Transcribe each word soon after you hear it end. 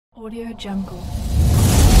Audio Jungle.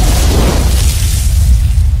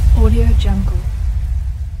 Audio Jungle.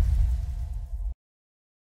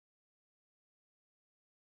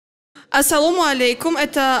 Ассаламу алейкум.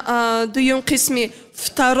 Это дуем қисми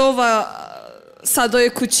второго САДОИ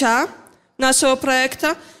КУЧА нашего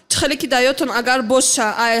проекта. Чхалики дает он агар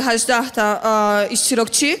боша ай хаждахта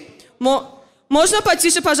иштирокчи. Можно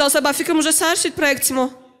потише, пожалуйста, бафикам уже совершить проект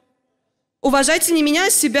ему. Уважайте не меня,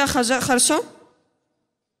 а себя, хорошо?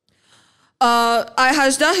 Ай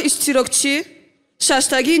хаждах иштирокчи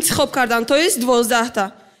шаштаги интихоб кардан, то есть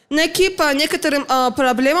 12. Неки по некоторым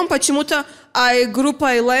проблемам почему-то ай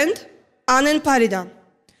группа Иленд Анен Парида.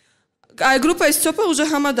 Ай группа из Цопа уже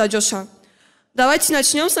хамада Джоша. Давайте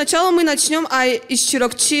начнем. Сначала мы начнем ай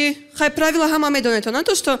иштирокчи. Хай правила хамамедонето. На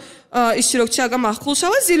то, что иштирокчи ага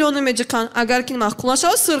махкулшава зеленый меджикан, агаркин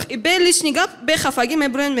махкулшава сырх и бе лишний гап бе хафаги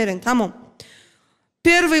мебруен мерен. Тамом.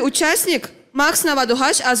 Первый участник Макс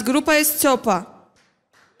Навадухаш с группой из Цопа.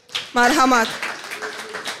 Мархамат.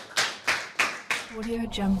 Audio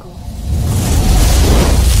Jungle.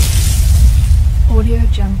 Audio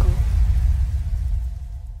Jungle.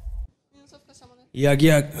 Як.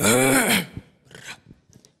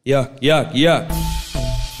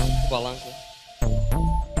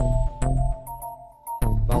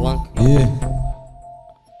 Баланка.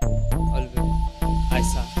 Альбин.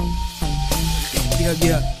 Айса.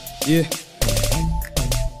 Як.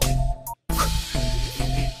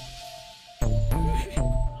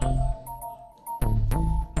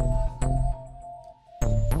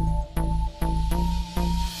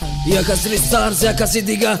 Я казри старс, я кази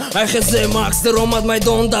дига, ай хезе Макс, ромад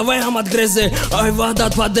майдон, давай хамад грезе, ай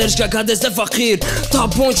вадат поддержка, кадесе факир, та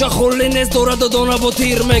понча холинес, дора додона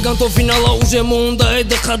ботир, меган то финала уже монда,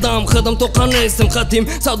 эде хадам то канестем, хатим,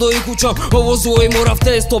 садои куча, овозуй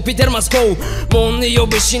морафтес, то Питер Москов, мон ее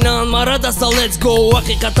бешинан, марадаса, let's go,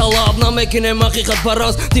 ахиката лабна, мекинем ахикат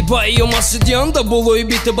парас, типа ее масидиан, да було и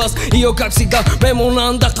биты бас, ее как всегда,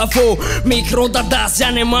 мемонан да кафо, микро да дас,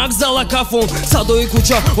 я не Макс, зала кафон, садои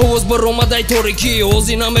куча, Рома дай торики,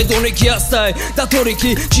 озина медоники астай, да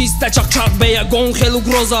торики, чиста чак бея гон хел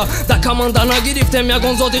угроза, да команда нагирифтем я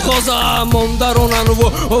гон зоди хоза, мондарона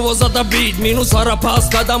ново, овоза да бит, минус арапас,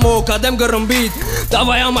 кадамо, кадем грм бит,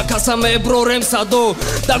 давай ама касаме брорем садо,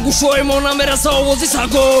 да гушой мона мераса овози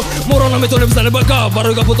саго, морона метонем здане бака,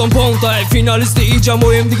 барога потом понтай, финалисти иджа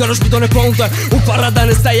моем дигарош битоне понтай,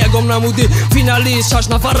 упарадане стая гом намуди, финалист, шаш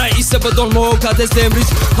нафара и се бедон мо, кадес демрис,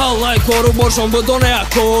 алай кору боршон бедоне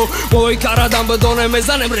ако, Ой, карадам бедоне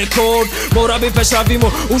мезанем рекорд Мораби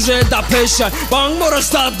пешравимо уже да пеша Банг мора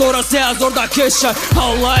штат дора се азор да кеша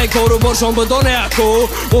Аллай кору боршон бедоне ако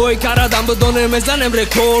Ой, карадам бедоне мезанем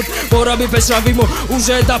рекорд Мораби пешравимо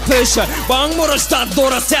уже да пеша Банг мора штат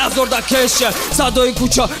дора се азор да кеша Садои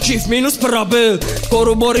куча жив минус пробел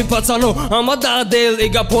Кору бори пацано ама да дел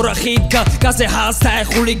Ига пора хитка касе хастай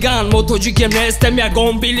хулиган Мотоджикем нестем я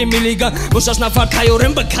гомбили милиган Бошаш нафар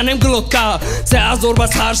тайорем баканем глотка Се азор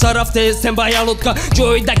бас Шарафте сембая лодка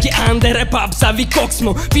Джой даки андере папсави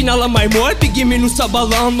коксмо Финала маймой биги минуса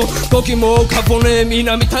баланно Кокимо кафоне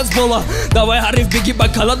мина ми танцбола Давай хариф биги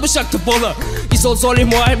бакалат бешакты пола Исол соли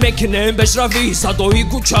мой мекинем бешрави Садои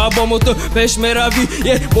куча бомото бешмерави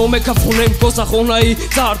Моме кафонем коса хонай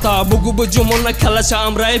Зарта бугу бджумона калаша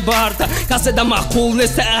амрай барта Касе да махул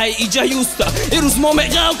несте ай иджа юста Ирус моме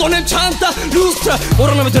галтонем чанта люстра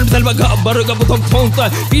Морона метен бзелба габбарга бутом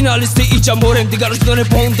понта Финалисти иджа морем дигарош битоне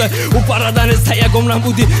понта Упарадане стая гом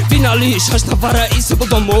намуди Финали шашта фара исе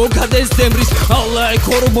бутом мокадес демрис Аллай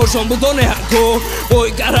кору боршон бутоне ако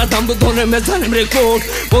Ой карадам бутоне мезанем рекорд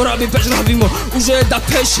Мораби пешравимо уже да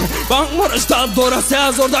пеше Банг мораш да дора се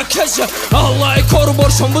азор да кеше Аллай кору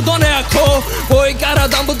боршон бутоне ако Ой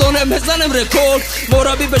карадам бутоне мезанем рекорд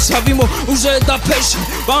Мораби пешравимо уже да пеше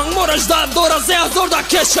Банг мораш да дора се азор да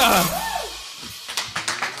кеше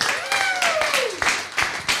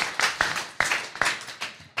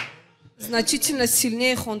Значительно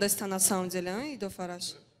сильнее Хондеста на самом деле, а, Идо Фараш?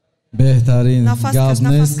 Бехтарин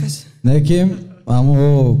гавнес. Неким,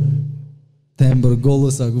 амо тембр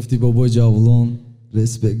голоса гуфти бабой Джавлон,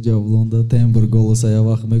 респект Джавлон, да тембр голоса я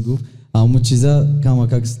вах мегуф. Амо чиза кама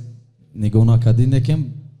как нигона кади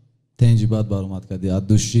неким тенжибат барумат кади. От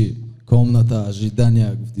души, комната,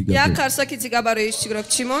 ожидания гуфти гавлон. Я Карсак и Тигабару ищи грок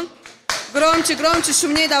Чимон. Громче, громче,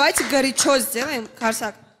 шумнее, давайте горячо сделаем.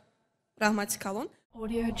 Карсак. Рахмати Калон.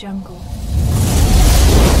 Audio Jungle.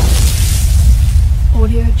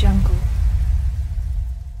 Audio Jungle.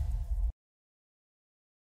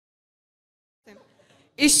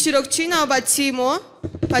 Ищирокчи на обатимо.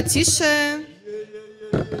 Потише.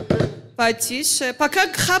 Потише. Пока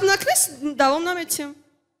хаб накрес, давом нам этим.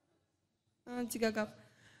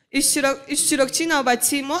 اشتراکچی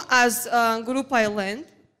نوبتی ما از گروپای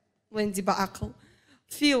لندی با عقل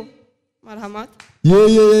فیل مرحمت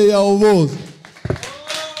یه آواز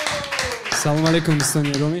سلام علیکم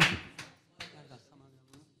دوستان گرامی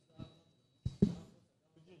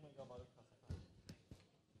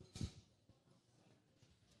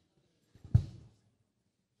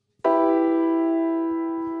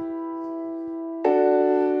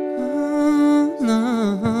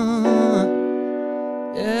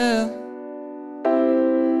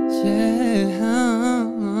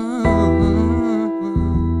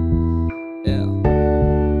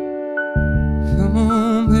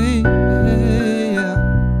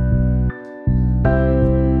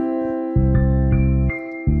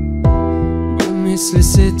مثل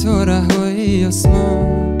ستاره های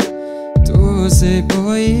آسمان تو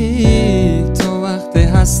زیبایی تا وقتی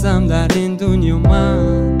هستم در این دنیا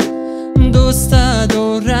من دوست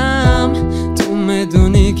دارم تو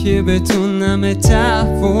میدونی که بتونم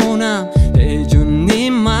تفونم ای جونی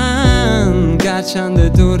من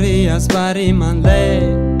گرچند دوری از بری من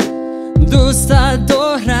دوست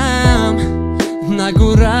دارم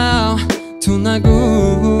نگو رو تو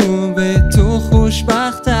نگو به تو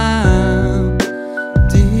خوشبختم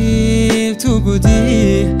دیل تو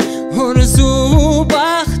بودی آرزو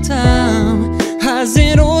بختم از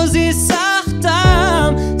این روزی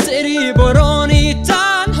سختم زیر بارانی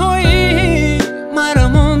تنهایی مرا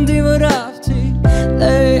موندی و رفتی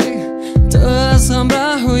تو از هم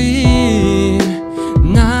رهایی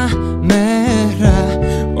نه مهره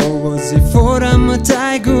آوازی فورم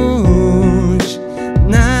تگوش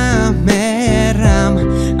نه مهرم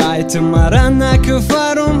ای تو مرا نکو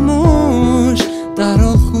فراموش در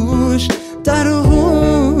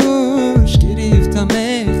آخوش گرفتم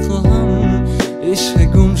میخواهم عشق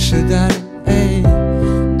گم شده ای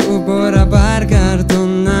دوباره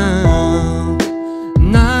برگردونم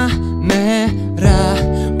نه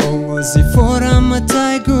مهره آوازی فورم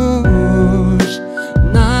تگوش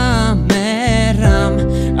نه مهرم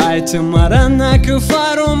ای تو مرا نکو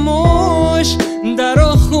فراموش در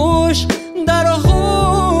آخوش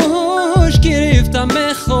گرفتم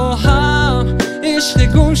میخواهم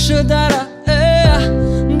عشق گم شده را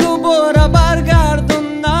دوباره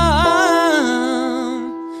برگردونم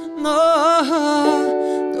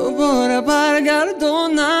دوباره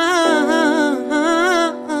برگردونم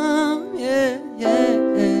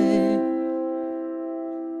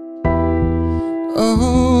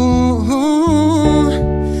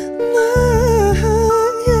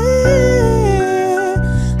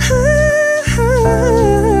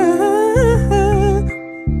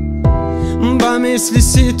مثل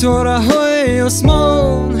ستاره های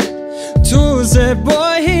آسمان تو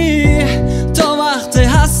زیبایی تا وقتی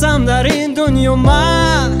هستم در این دنیا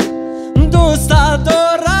من دوست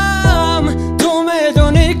دارم تو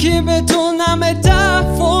میدونی که بتونم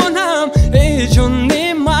تفونم ای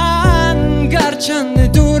جونی من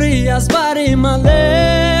گرچند دوری از بری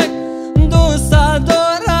ملک دوست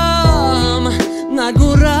دارم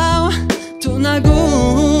نگو رو تو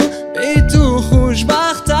نگو ای تو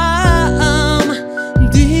خوشبختم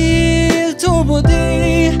دیل تو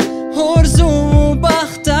بودی آرزو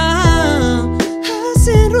بختم از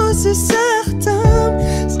این روز سختم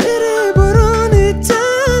زیر باران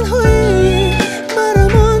تنهایی مرا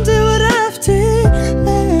مانده و رفتی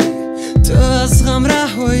تو از غم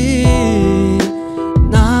رهایی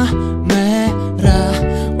نه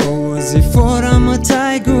مهره آوازی فورم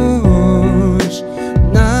تگوش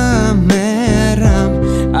نه مهرم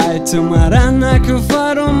ای تو مرا نکو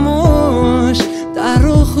فراموش در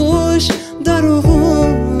و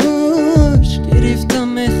خوش گرفتم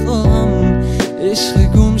میخوام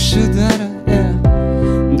عشق گم شده را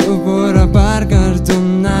دوباره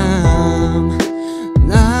برگردونم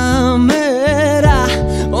نه مهره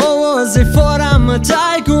آوازی فورم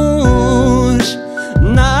تگوش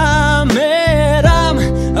نه مهرم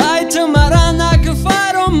ای تو مرا نکو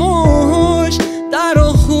فراموش در و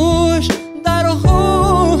خوش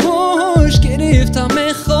گرفتم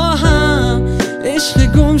میخواهم عشق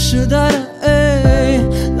گم شده را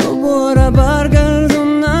دوباره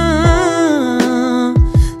برگردونم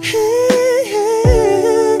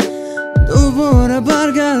دوباره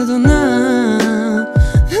برگردونم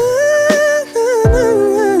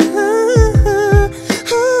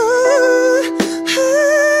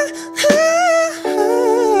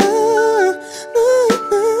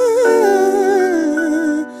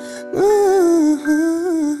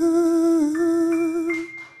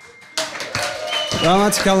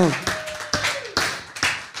رحمت کلون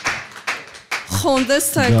خونده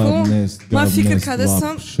استایکو من فکر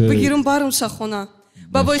کردستم بگیرم برم شخونه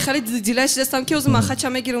بابای خیلی دیلش دستم که اوزم خچه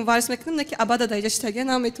میگیرم وارس میکنم نه که ابدا دایجش تاگه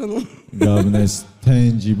نمیتونم گابنس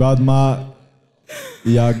تنجی بعد ما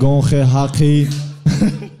یاگون خی حقی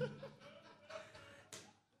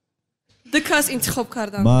دکاس انتخاب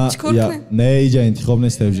کردم چیکار کنم نه اینجا انتخاب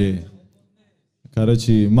نیست Dee'Shay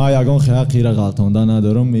короче ما یاگون خی حقی را غلطونده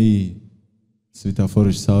ندارم ای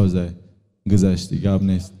светофорش سبزه گذشتی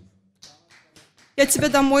گابنس я тебя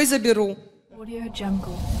домой заберу Audio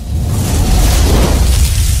Jungle.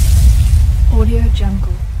 Audio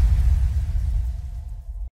Jungle.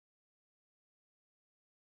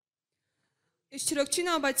 Ishtirokchi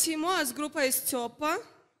navbati mo az группа Степа,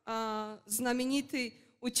 знаменитый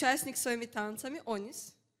участник своими танцами,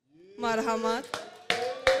 Онис. Мархамат.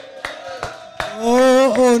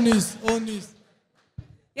 О, Онис.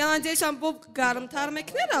 Я надеюсь, он был гармтар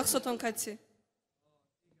мекне рахсотон кати.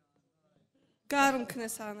 Гарм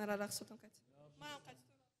кнесана рахсотон кати.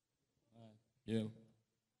 Yeah.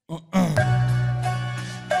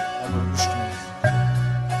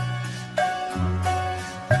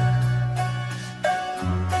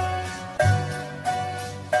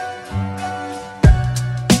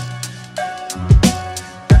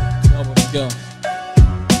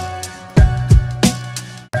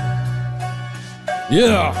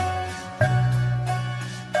 Yeah.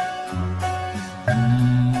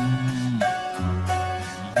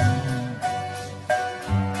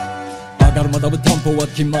 اگر ما دب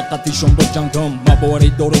تامپوات کی ما قطیشون بجنگم ما باری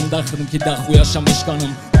دورم داخلم کی دخویاشم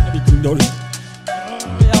اشکنم بیتون دوری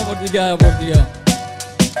یا بردیگه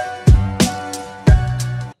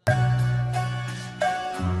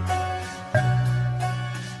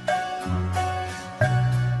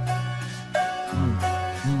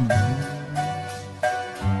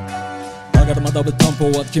اگر ما دب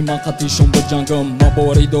تامپوات کی ما قطیشون بجنگم ما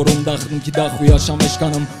باری دورم داخلم کی دخویاشم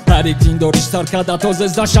اشکنم هر یک دین دوریش سر کده تازه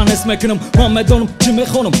زشن اسم کنم من میدونم چی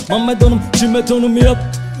میخونم من میدونم چی میتونم میاد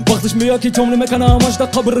وقتش میاد که تومنی میکنم ماشتا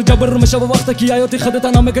قبر جبر میشه و وقتی که حیاتی خودت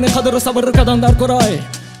نمیکنی خدر صبر کردن در کرای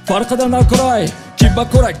فرق در کرای کی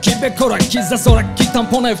بکره کی بکره کی زسوره کی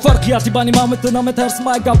تامپونه فرقیاتی بانی ما میتونم ترس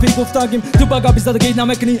ما گپی گفتگیم تو بگا بیزدگی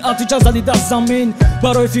نمیکنی آتی چه زدی در زمین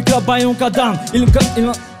برای فکر بیان کردن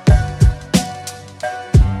علم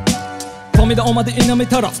فهمیده آمده اینمی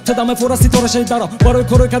طرف تدام فرستی تورشی درم برای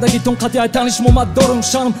کروی کدگیتون قطعی تنش مومد دارم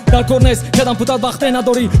شانم در کور نیست کدام پوتاد وقتی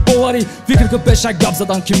نداری باوری فکر که بشه گپ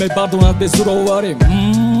زدن که میبردونند به زور آوریم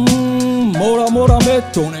مورا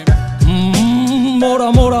میتونیم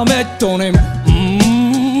مورا میتونیم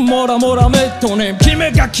مورا میتونیم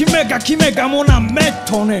کی میگه مونا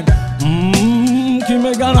میتونیم کی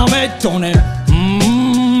میگه نمیتونیم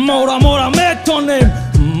مورا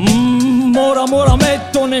میتونیم مورا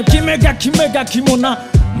میتونیم کی میگه کی مونا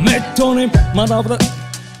میتونیم من ابر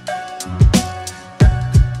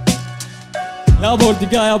یا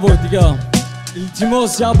بردیگه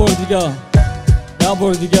التماس یا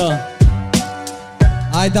بردیگه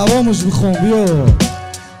ای دوامش بخون بیو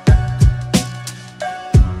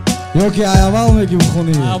یا که ای اول میگی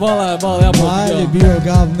بخونی اول یا بردیگه بیو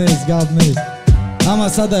گاب نیست اما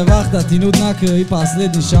صدای وقت تینود نکه ای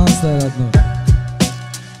последний шанс دارد نو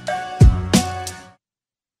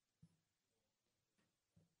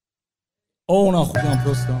О, нахуй там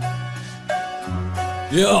просто.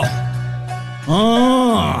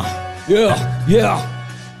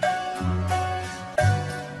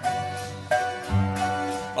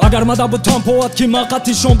 اگر ما دب تامپوات کی ما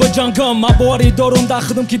قطیشون بجنگم ما باری دارم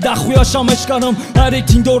داخلم کی دخویاشم اشکنم هر یک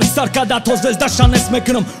تین دوری سر کده تازه دشن اسم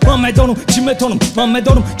کنم من میدونم چی میتونم من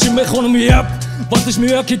میدونم چی میخونم یپ وقتش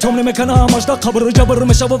میاد که توم نمیکنم ماشتا قبر جبر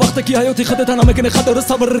میشه و وقتی که حیاتی خودت نمیکنی خاطر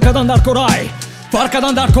صبر کردن در کرای فرق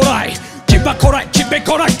کردن در کرای کی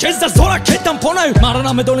بکره کی زسوره کی تامپونه مرا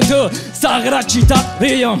نمیدونی تو ساغره چی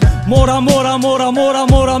تاریم مورا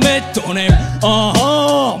میتونیم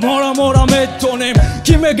آها مورا میتونیم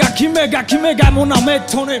کی میگه مونا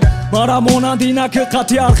میتونیم مرا مونا دینا که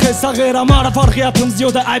قطعی ارخی ساغره مرا فرقیتم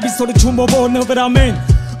زیاده ای بیستوری چون بابا نبرامین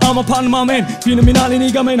اما پنمامین فینومینالی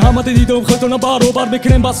نیگامین همه دیدم خودتون برابر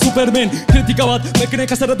بکنیم با سوپرمن کریتیکاوات بکنه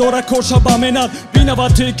کسر دوره کورشا با منات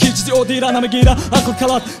بینوات توی کی چیزی اودیره نمیگیره عقل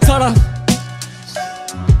کلات سارا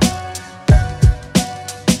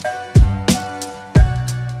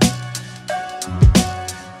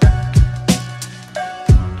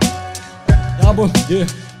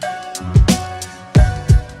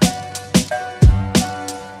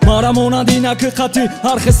مرا مونندی نکه قطی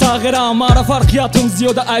هرخ ساغره مرا فرقیتم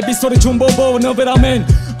زیاده ای بیستوری چون بابا نبرامین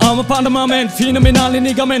I'm a fundament, phenomenal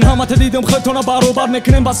niggamen Համათը դիդում խթոնա բարոբար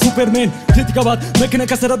մեկնեն բա սուպերմեն Քրիտիկավատ մեկնը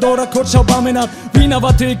կասերա դորա կորչա բամենատ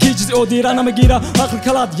Վինավատ քիչ օդիրանը մգիրա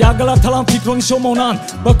ախլկալատ յագալար թալան ֆիկրոնի շոմոնան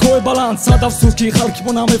Բակոյ բալանս սադավ սուկի խալքի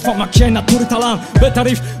մոնամե ֆամակենա տուրի տալան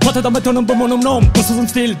Բետարիվ մատադա մետոնում բմոնում նոմ Բսուզում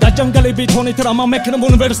ստիլ դա ջանգալի բիթոնի տրամա մեկնում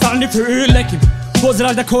ունիվերսալնի ֆիլեկի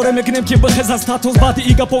Բոզրալ դա կորե մեկնեմ ki բխեզած թաթոս բատի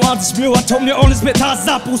իգա պոարդս բյու ատոմնի օնս բետաս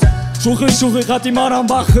զապուս Շուղի խատի մարան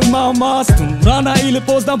բախը մամաստում Ռանա իլը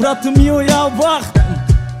պոզնա բրատը միոյա վախտում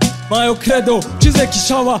Մայո կրեդո ճիզեկի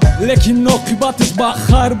շավա Լեքի նոքի բատս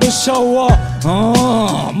բախար բշավա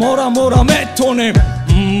Մորա մետոնեմ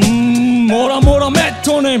Մորա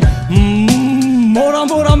մետոնեմ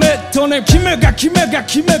Մորա մետոնեմ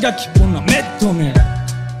Կիմեգա կիպոնա մետոնեմ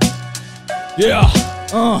Yeah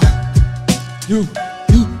You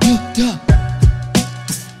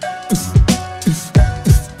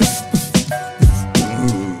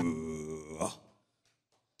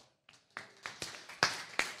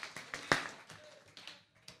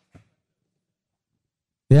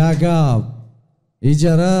Яга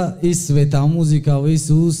иджара и света музика и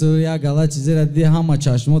сус я гала чизера ди хама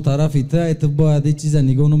чашмо тарафи та это бояд чиза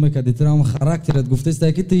нигону мекади трам характерет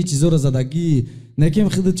гуфтеста ки ты чизора задаги неким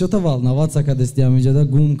хидит чота волноваться кадести амиджада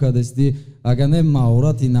гум кадести агане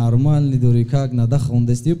маурати нормальный дори как надо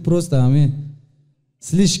хондести просто ами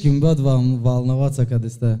слишком бад волноваться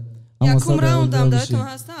кадеста Якум раундам да это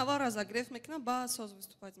хаста ава разогрев мекна ба соз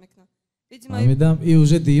выступать мекна Видимо, Амидам и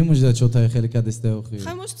уже ты мужда что-то хели кадесте охи.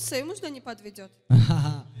 Хай может сей мужда не подведет.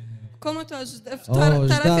 Комнату О,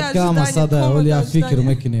 ждать кама сада, оля фикр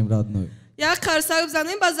мекнем родной. Я карсак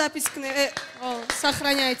занем ба запискне. О,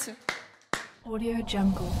 сохраняйте. Audio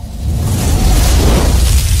Jungle.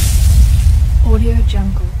 Audio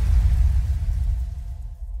Jungle.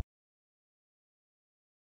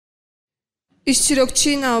 Из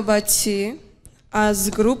Черекчи на Обати, а с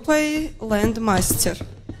группой Landmaster.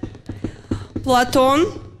 Платон.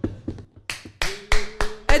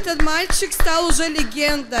 Этот мальчик стал уже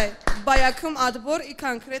легендой. Баяком отбор и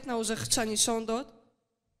конкретно уже хчанишон дот.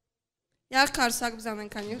 Я карсак бзанен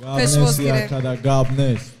каню. Габнес я когда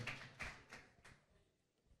габнес.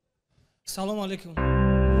 Салам алейкум.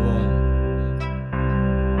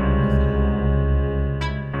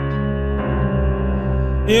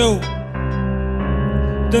 Eu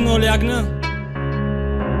Dınolagna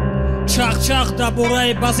Çaq da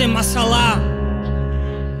burayı bazı masala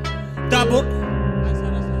Da bu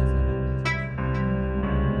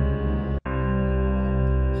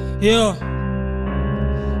Eu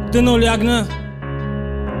Dınolagna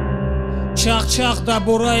Çaq da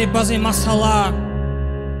burayı bazı masala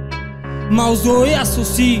Mavzui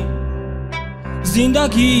asusi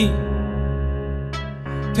Zindagi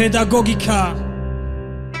Pedagogika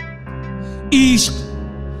Ishq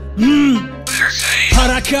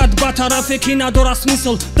Harakat ba taraf kinadora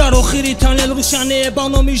смысл Дарохири танел рушане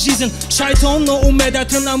баноми жизнь Шайтон но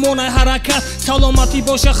умедат намонай harakat Саломати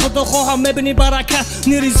боша худо хоҳам мебини баракат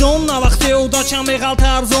Ниризон на вақте удача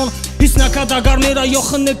меғалта арзон Ҳис накада гармира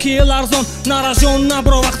ёхны ки ларзон Наражон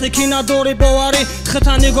набро вақте ки надори бовари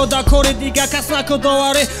Хитанего да кори дига кас нако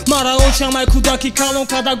довари Мара очамай кудаки калон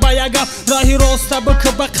кадак ба ягап Раҳи роста бик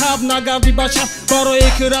ба қаб нагарди ба чап Барои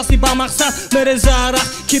ки расти ба мақсад мере зарах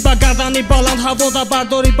Ки ба гардани баланд ҳавода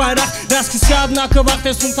бардори байрақ Раски сад нако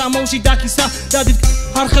вақте сум тамоши дакиса Дадид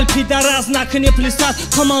ҳар хел пидараз накни плисад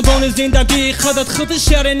Командони зиндагии худат худ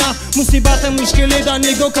шерена Мусибат мушкили да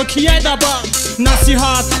нигока кияй даба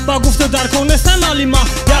Насиҳат ба гуфта дар конестан алима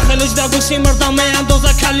Яхелиш да гӯши мардам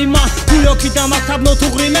меандоза калима Гӯё ки да мактаб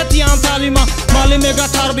нотуғри метиям талима Мали мега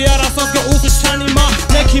тарбияр асосга ӯзиш танима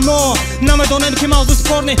Неки мо намедонем ки мавзу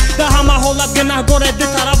спорни Да ҳама ҳолат гунаҳгоре ди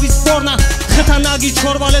тарафи спорна Хитанаги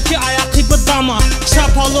чорвалет ки аяқи бидама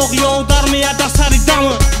Шапалоғ ёв дар меяд да сари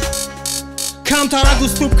дама Камтарагу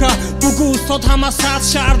ступка, бугу стот ҳама сад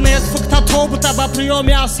Шаҳр нест фукта тобута ба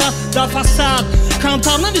приёми асад да фасад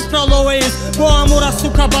Камтар навис проловеист, бо амура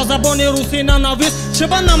сука ба забони руси нанавис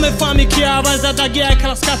Чеба намефаҳми ки аввал задагия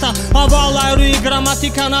класката Аввал айруи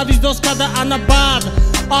грамматика навис доскада анабад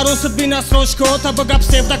Аросит бинас рошкота ба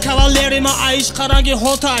гапсевда кавалерима аиш қаранги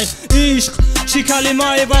хотай Ишқ Чи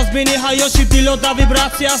калимаи вазбини ҳаёши дило да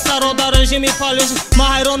вибратсия саро да режими палёши Ма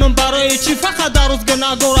ҳайронам барои чи фақат дар рӯз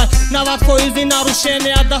гунаҳгорай 90%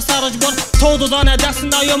 нарушения да сароҷбор То додане даст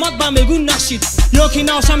наёмад ба мегӯ нақшид Ё ки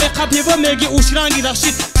навшами қабива меги ушранги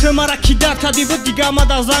рахшид Чӣ мара ки дар кадива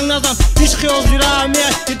дигамада занг назан Ишқи озира мия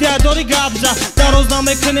идеядори гапза Дароз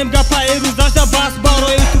намекунем гапаи рӯзаш да бас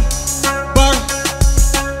барои ту бар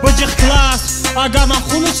Баҷиқ класс Агар ман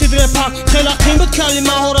хуни чидре пак Хела қим буд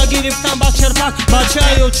калимаҳоро гирифтам ба черпак Бача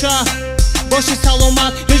ё ча боши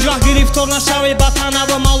саломат ҳеҷ вақт гирифтор нашавӣ ба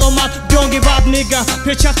танави маълумат ҷонги бад мегӯям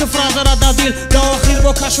печати фразара дар дил до охир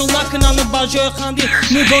бо кашол накунам ба ҷои хандил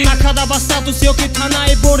нигоҳ накарда ба статус ёки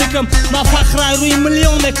танаи борикам ма фахрай рӯи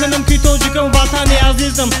миллион мекунам ки тоҷикам ватани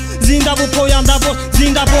азизам зинда бу поянда бош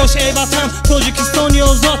зинда бош эй ватан тоҷикистони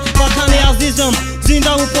озод ватани азизам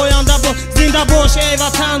зинда бу поянда бош зинда бош эй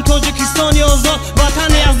ватан тоҷикистони озод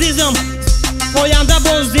ватани азизам поянда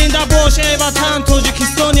бош зинда бош эй ватан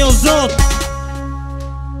тоҷикистони озод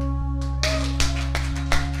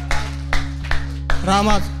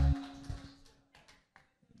раҳмат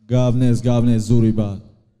гап нест зури бад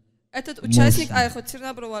Этот участник, а я хоть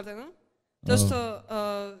наброварда, ну? То, что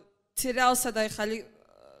терялся, да, и хали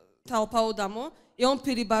толпа у дому, и он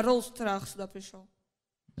переборол страх, сюда пришел.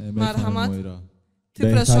 Мархамат,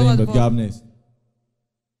 ты прошел отбор. гап нест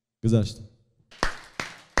гузашт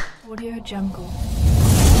Audio Jungle.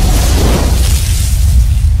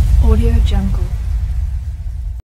 Audio Jungle.